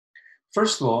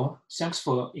First of all, thanks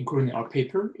for including our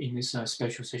paper in this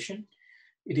special session.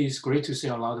 It is great to see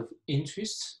a lot of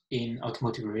interest in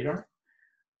automotive radar.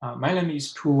 My name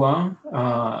is Wang.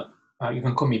 You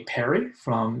can call me Perry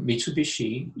from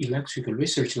Mitsubishi Electric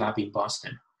Research Lab in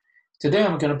Boston. Today,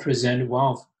 I'm going to present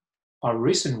one of our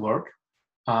recent work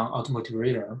on automotive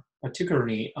radar,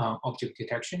 particularly on object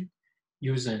detection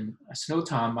using a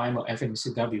slow-time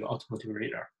MIMO-FMCW automotive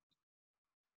radar.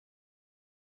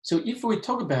 So if we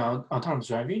talk about autonomous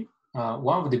driving,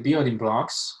 one of the building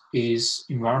blocks is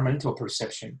environmental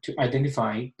perception to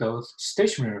identify both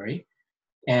stationary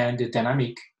and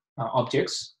dynamic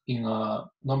objects in a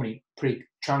normally pretty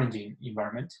challenging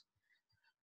environment.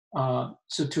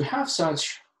 So to have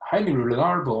such highly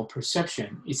reliable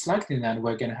perception, it's likely that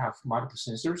we're going to have multiple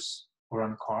sensors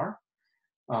around the car,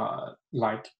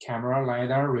 like camera,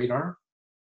 LiDAR, radar.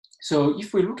 So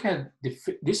if we look at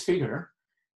this figure,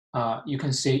 you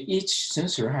can see each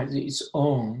sensor has its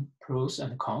own pros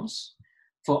and cons.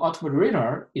 For automotive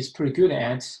radar, it's pretty good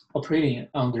at operating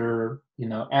under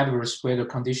adverse weather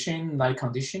condition, light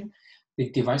condition. The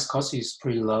device cost is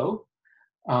pretty low.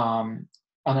 On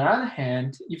the other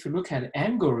hand, if you look at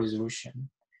angle resolution,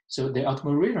 so the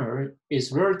automotive radar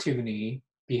is relatively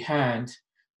behind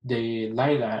the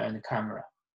LiDAR and the camera.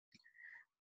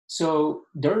 So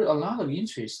there are a lot of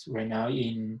interest right now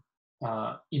in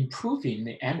improving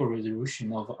the angle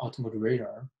resolution of automotive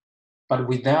radar, but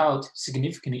without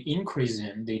significantly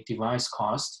increasing the device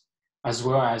cost as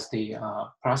well as the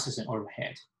processing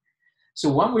overhead.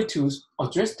 So one way to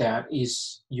address that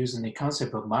is using the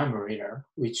concept of MIMO radar,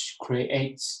 which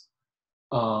creates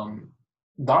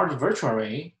large virtual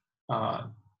array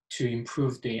to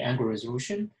improve the angle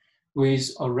resolution with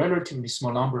a relatively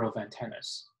small number of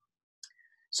antennas.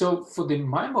 So for the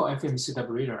MIMO-FMCW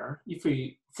radar, if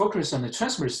we focus on the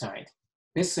transmitter side,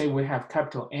 let's say we have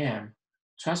capital M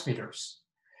transmitters.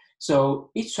 So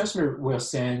each transmitter will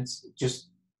send just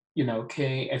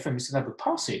K FMCW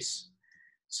pulses.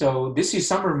 So this is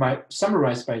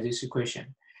summarized by this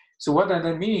equation. So what that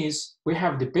means is we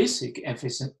have the basic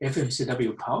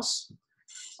FMCW pulse,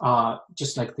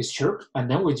 just like this chirp, and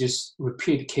then we just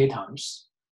repeat K times.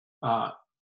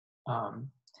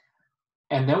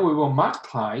 And then we will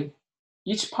multiply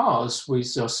each pulse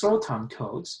with a slow time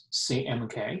code,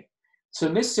 CMK. So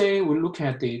let's say we look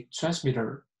at the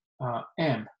transmitter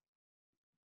M.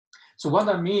 So what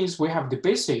that means, we have the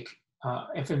basic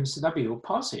FMCW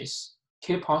pulses,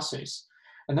 K pulses,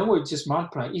 and then we just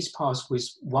multiply each pulse with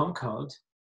one code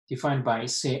defined by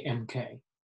CMK.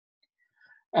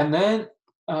 And then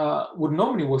we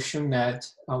normally will assume that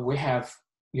we have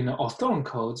orthogonal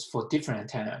codes for different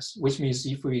antennas, which means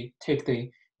if we take the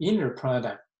inner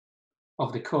product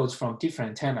of the codes from different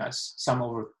antennas, sum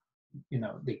over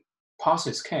the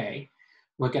pulses K,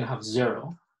 we're going to have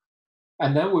 0.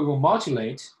 And then we will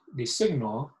modulate the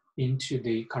signal into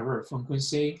the covered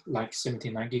frequency, like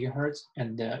 79 gigahertz,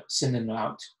 and send it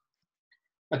out.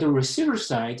 At the receiver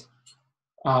side,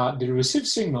 the received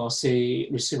signal, say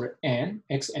receiver N,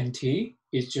 XNT,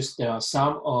 is just the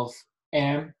sum of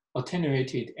M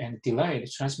attenuated and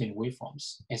delayed transmitted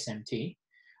waveforms, SMT,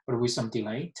 but with some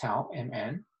delay, tau,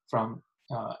 MN, from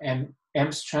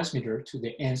M's transmitter to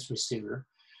the N's receiver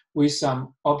with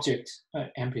some object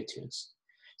amplitudes.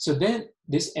 So then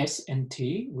this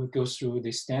SNT will go through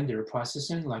the standard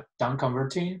processing like down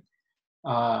converting,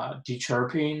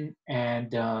 dechirping, and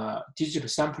digital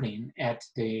sampling at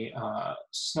the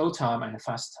slow time and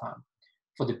fast time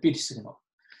for the bit signal.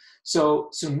 So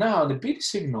now the bit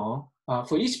signal,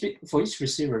 for each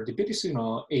receiver, the bit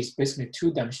signal is basically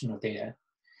two-dimensional data.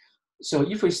 So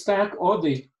if we stack all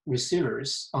the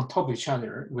receivers on top of each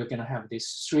other, we're going to have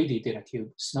this 3D data cube,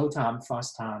 slow time,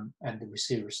 fast time, and the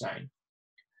receiver side.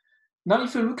 Now,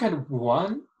 if you look at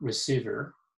one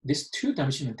receiver, this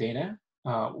two-dimensional data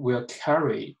will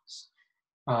carry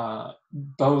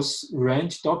both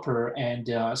range Doppler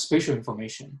and spatial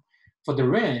information. For the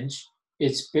range,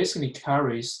 it basically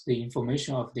carries the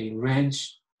information of the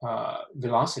range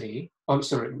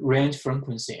range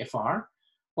frequency FR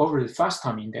over the fast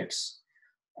time index,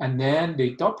 and then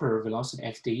the Doppler velocity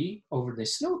FD over the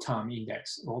slow time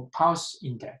index or pulse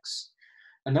index.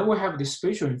 And then we have the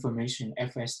spatial information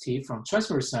FST from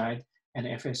transmitter side and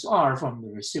FSR from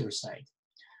the receiver side.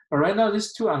 But right now,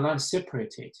 these two are not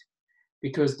separated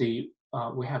because we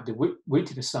have the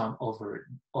weighted sum over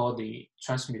all the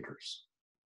transmitters.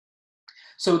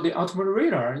 So the automotive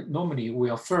radar normally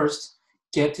will first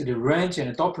get the range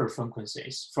and Doppler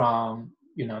frequencies from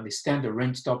the standard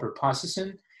range Doppler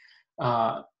processing.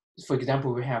 For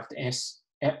example, we have the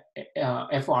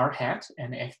FR hat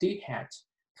and FD hat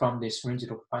from this range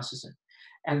Doppler processing.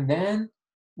 And then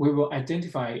we will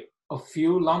identify a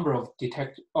few number of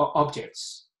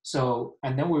objects. So,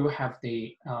 and then we will have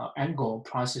the angle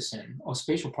processing or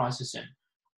spatial processing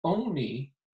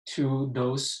only to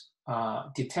those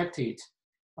detected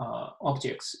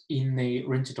objects in the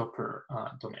range Doppler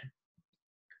domain.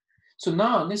 So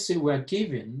now let's say we are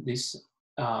given this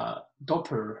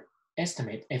Doppler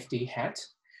estimate FD hat.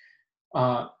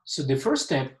 So the first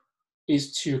step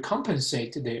is to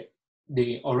compensate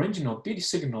the original bit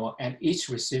signal at each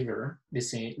receiver,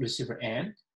 let's say receiver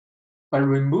N, by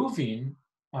removing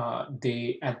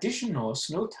the additional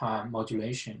slow time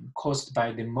modulation caused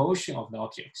by the motion of the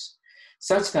objects,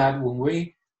 such that when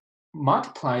we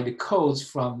multiply the codes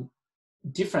from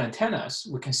different antennas,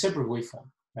 we can separate waveform,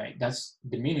 right? That's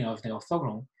the meaning of the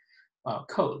orthogonal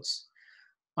codes.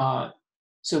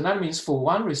 So that means for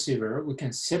one receiver, we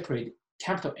can separate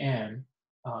capital N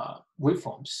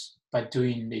waveforms by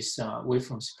doing this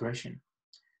waveform separation.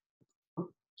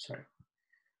 Oops, sorry.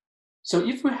 So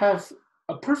if we have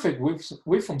a perfect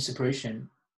waveform separation,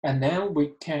 and then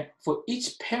we can, for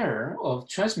each pair of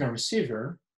transmitter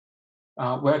receiver,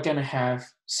 we're gonna have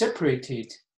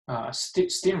separated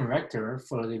steering vector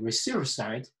for the receiver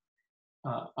side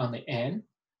on the N,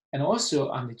 and also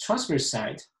on the transmitter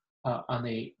side on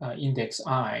the index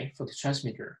I for the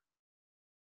transmitter.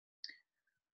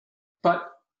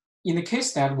 But in the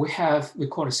case that we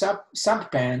call a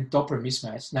subband Doppler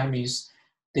mismatch, that means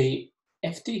the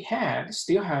FD hat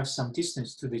still has some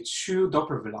distance to the true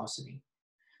Doppler velocity.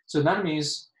 So that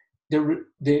means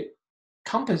the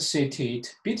compensated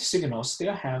bit signal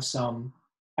still have some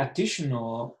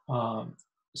additional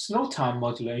slow time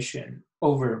modulation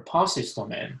over pulses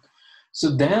domain.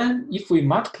 So then if we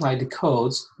multiply the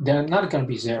codes, they're not going to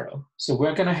be zero. So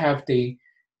we're going to have the,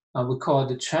 we call it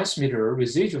the transmitter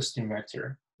residual steering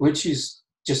vector, which is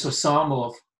just a sum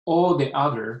of all the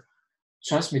other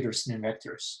transmitter steering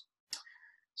vectors.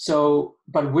 So,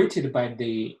 but weighted by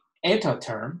the eta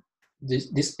term,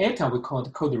 this eta we call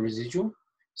the code residual.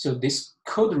 So this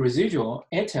code residual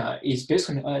eta is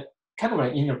basically a kind of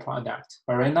an inner product.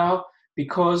 But right now,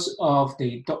 because of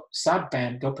the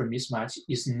subband Doppler mismatch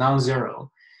is non-zero,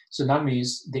 so that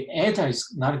means the eta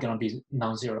is not going to be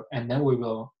non-zero, and then we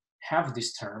will have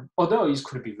this term, although it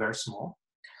could be very small,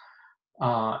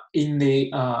 in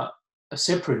the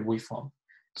separate waveform.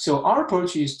 So our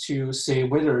approach is to say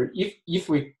whether if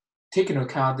we take into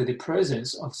account the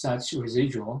presence of such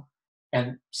residual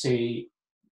and say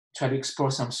try to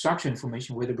explore some structural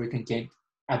information, whether we can get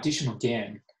additional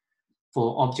gain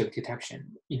for object detection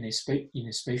in a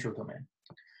spatial domain.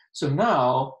 So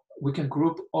now we can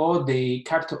group all the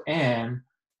capital N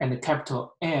and the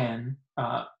capital N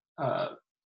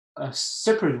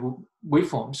separate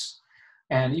waveforms.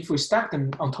 And if we stack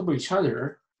them on top of each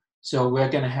other, so we're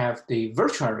going to have the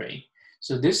virtual array.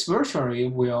 So this virtual array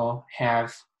will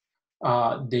have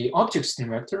the object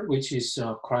steering vector, which is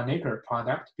a Kronecker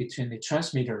product between the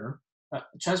transmitter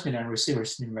and receiver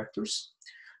steering vectors,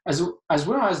 as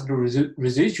well as the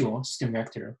residual steering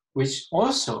vector, which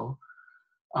also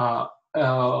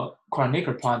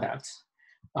Kronecker product,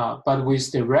 but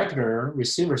with the regular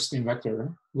receiver steering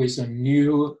vector with a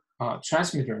new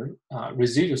transmitter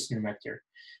residual steering vector.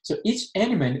 So each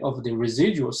element of the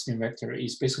residual steering vector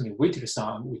is basically weighted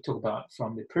sum we talked about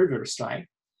from the previous slide,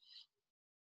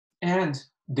 and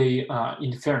the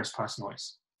interference parse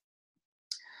noise.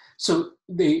 So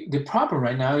the problem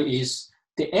right now is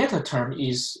the eta term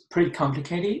is pretty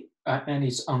complicated and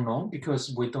it's unknown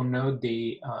because we don't know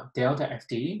the delta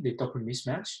FD, the Doppler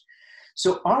mismatch.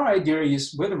 So our idea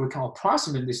is whether we can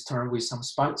approximate this term with some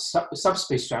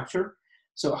subspace structure.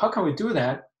 So how can we do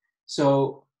that?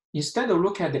 So instead of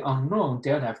looking at the unknown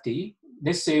delta FD,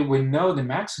 let's say we know the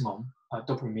maximum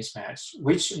Doppler mismatch,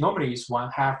 which normally is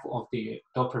 1/2 of the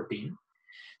Doppler beam.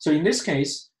 So in this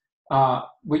case,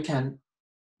 we can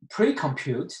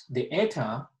pre-compute the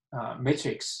eta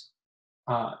matrix.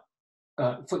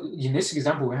 In this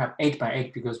example, we have 8 by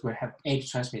 8 because we have 8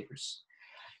 transmitters.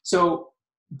 So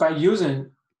by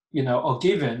using, a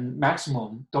given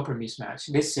maximum Doppler mismatch,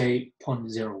 let's say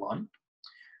 0.01,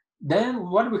 then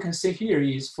what we can say here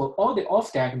is for all the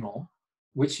off diagonal,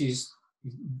 which is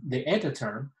the eta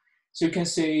term, so you can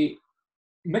say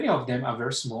many of them are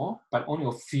very small, but only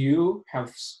a few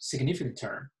have significant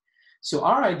term. So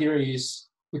our idea is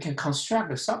we can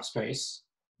construct a subspace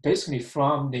basically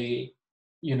from the,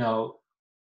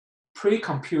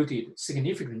 pre-computed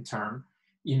significant term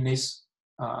in this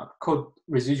code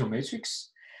residual matrix,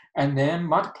 and then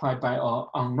multiply by an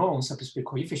unknown subspace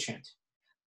coefficient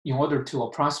in order to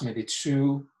approximate the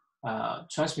true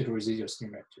transmitter residual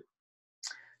steering vector.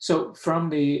 So from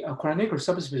the Kronecker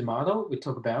subspace model we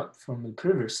talked about from the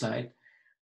previous slide,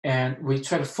 And we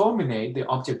try to formulate the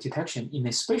object detection in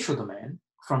a spatial domain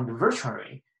from the virtual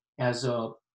array as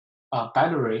a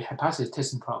binary hypothesis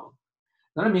testing problem.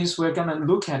 That means we're going to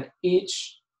look at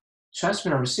each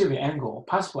transmitter receiver angle,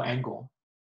 possible angle,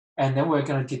 and then we're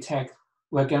going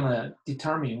to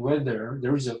determine whether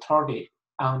there is a target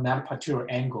on that particular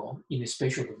angle in the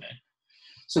spatial domain.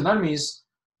 So that means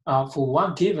for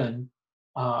one given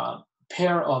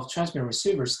pair of transmitter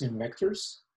receiver stream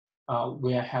vectors,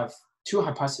 we have two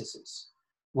hypotheses.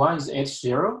 One is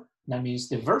H0, that means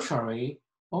the virtual array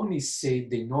only see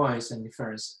the noise and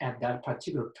interference at that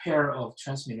particular pair of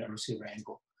transmitter and receiver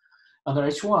angle. Under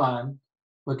H1,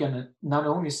 we're gonna not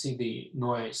only see the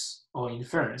noise or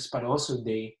interference, but also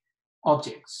the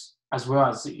objects, as well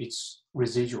as its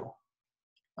residual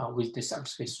with the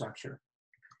subspace structure.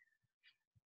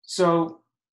 So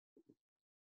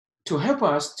to help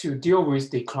us to deal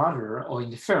with the clutter or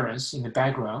interference in the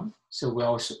background, so we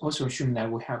also assume that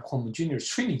we have homogeneous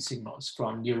training signals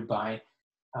from nearby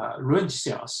range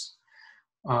cells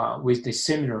with the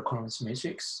similar occurrence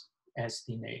matrix as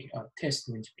in a test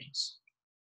range beams.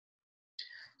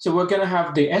 So we're going to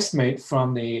have the estimate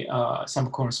from the some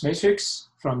occurrence matrix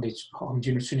from the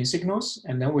homogeneous training signals,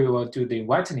 and then we will do the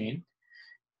whitening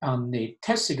on the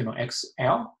test signal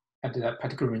XL at that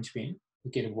particular range beam.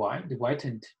 We get Y, the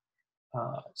whitened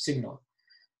signal.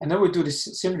 And then we do the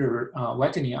similar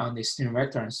whitening on the stream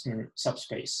vector and stream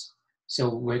subspace.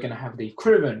 So we're going to have the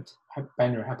equivalent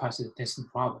binary hypothesis testing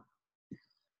problem.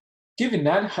 Given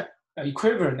that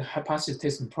equivalent hypothesis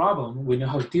testing problem, we know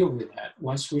how to deal with that.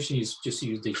 One solution is just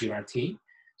use the GLRT.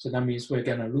 So that means we're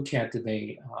going to look at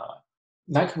the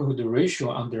likelihood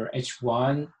ratio under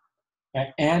H1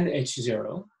 and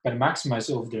H0, but maximize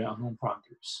over the unknown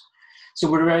parameters. So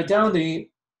we write down the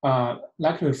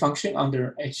likelihood function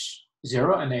under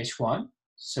H0 and H1.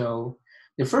 So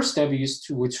the first step is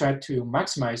we try to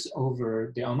maximize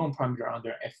over the unknown parameter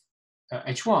under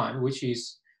H1, which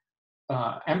is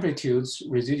amplitudes,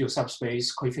 residual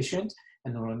subspace coefficient,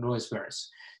 and noise variance.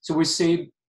 So we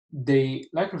say the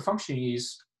likelihood function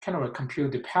is kind of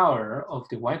compute the power of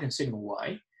the whitened signal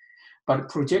Y, but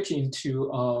project into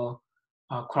a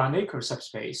Kronecker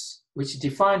subspace, which is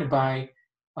defined by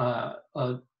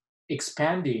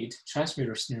expanded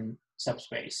transmitter stream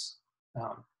subspace,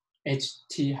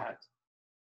 HT hat.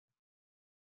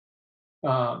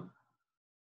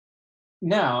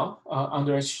 Now,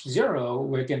 under H0,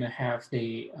 we're going to have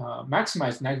the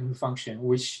maximized likelihood function,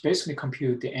 which basically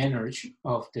compute the energy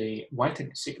of the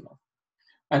whitened signal.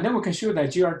 And then we can show that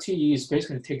GLRT is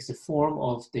basically takes the form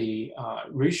of the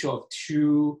ratio of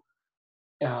two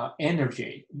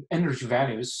energy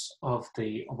values of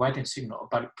the whitened signal,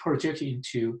 but project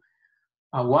into,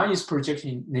 one is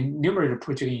projecting, the numerator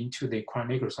projecting into the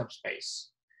Kronecker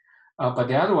subspace, but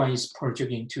the other one is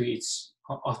projecting into its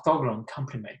orthogonal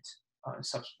complement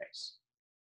subspace.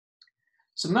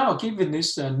 So now, given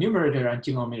this numerator and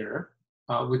denominator,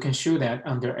 we can show that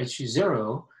under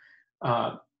H0,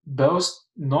 both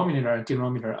numerator and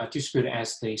denominator are distributed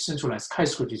as the centralized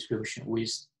chi-square distribution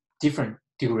with different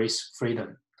degrees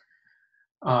freedom.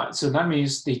 So that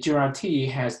means the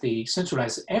GLRT has the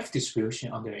centralized F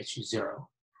distribution under H0,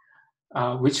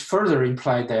 which further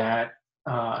implies that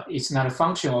it's not a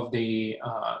function of the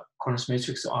occurrence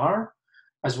matrix R,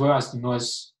 as well as the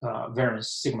noise variance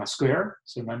sigma square.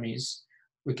 So that means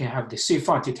we can have the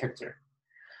CFAR detector.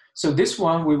 So this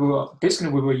one, we will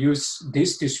use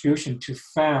this distribution to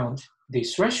find the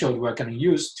threshold we're going to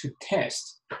use to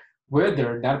test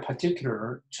whether that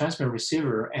particular transmitter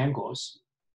receiver angles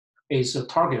is a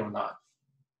target or not.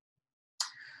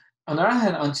 On the other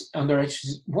hand, under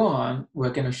H1,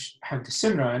 we're going to have the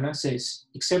similar analysis,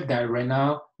 except that right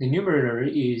now the numerator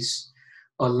is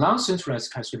a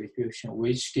non-centralized chi-square distribution,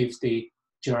 which gives the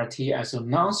GLRT as a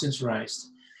non-centralized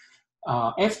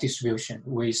F distribution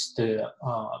with the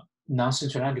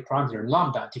non-centrality parameter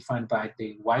lambda defined by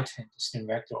the whitened stream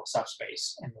vector of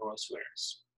subspace and noise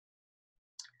variance.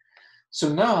 So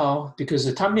now, because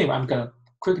the time limit, I'm going to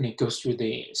quickly go through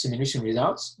the simulation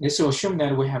results. Let's assume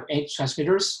that we have 8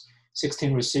 transmitters,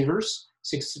 16 receivers,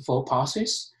 64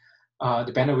 pulses.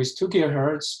 The bandwidth is 2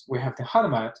 GHz. We have the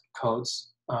Hadamard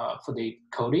codes for the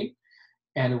coding,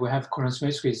 and we have occurrence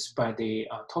matrix by the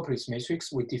Doppler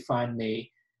matrix. We define the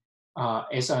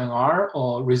SNR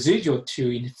or residual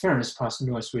to interference plus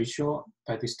noise ratio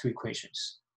by these two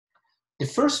equations. The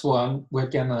first one, we're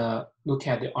gonna look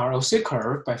at the ROC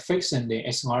curve by fixing the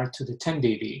SNR to the 10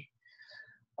 dB.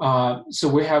 So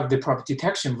we have the probability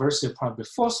detection versus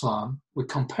probability false alarm. We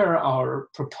compare our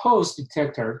proposed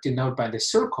detector denoted by the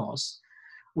circles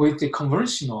with the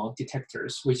conventional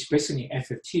detectors, which basically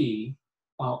FFT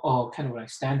or kind of like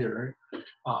standard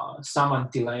summon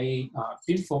delay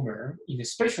beamformer in the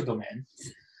spatial domain,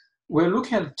 we're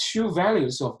looking at two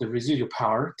values of the residual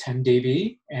power, 10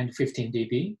 dB and 15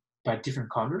 dB by different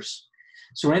colors.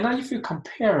 So right now, if you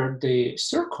compare the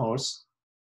circles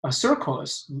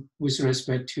with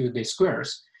respect to the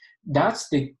squares, that's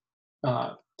the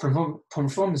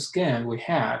performance gain we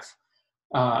have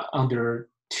under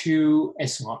two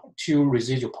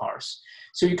residual powers.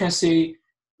 So you can see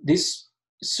this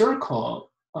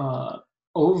circle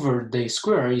over the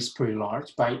square is pretty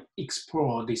large by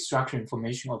explore the structure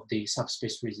information of the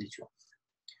subspace residual.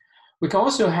 We can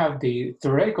also have the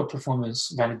theoretical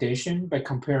performance validation by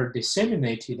comparing the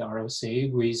simulated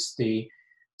RLC with the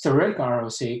theoretical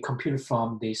RLC computed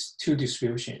from these two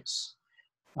distributions,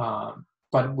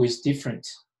 but with different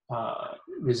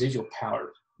residual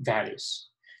power values.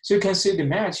 So you can see the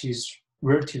match is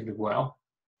relatively well.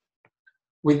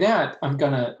 With that, I'm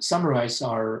gonna summarize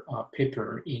our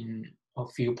paper in a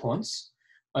few points.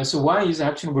 So one is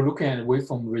actually we're looking at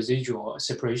waveform residual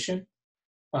separation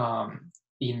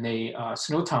in a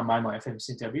Snowtown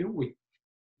MIMO-FMCW. We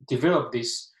developed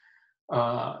this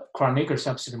Kronecker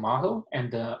subset model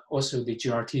and also the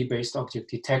GLRT-based object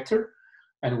detector,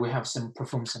 and we have some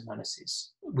performance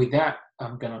analysis. With that,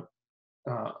 I'm gonna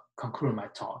conclude my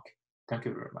talk. Thank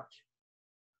you very much.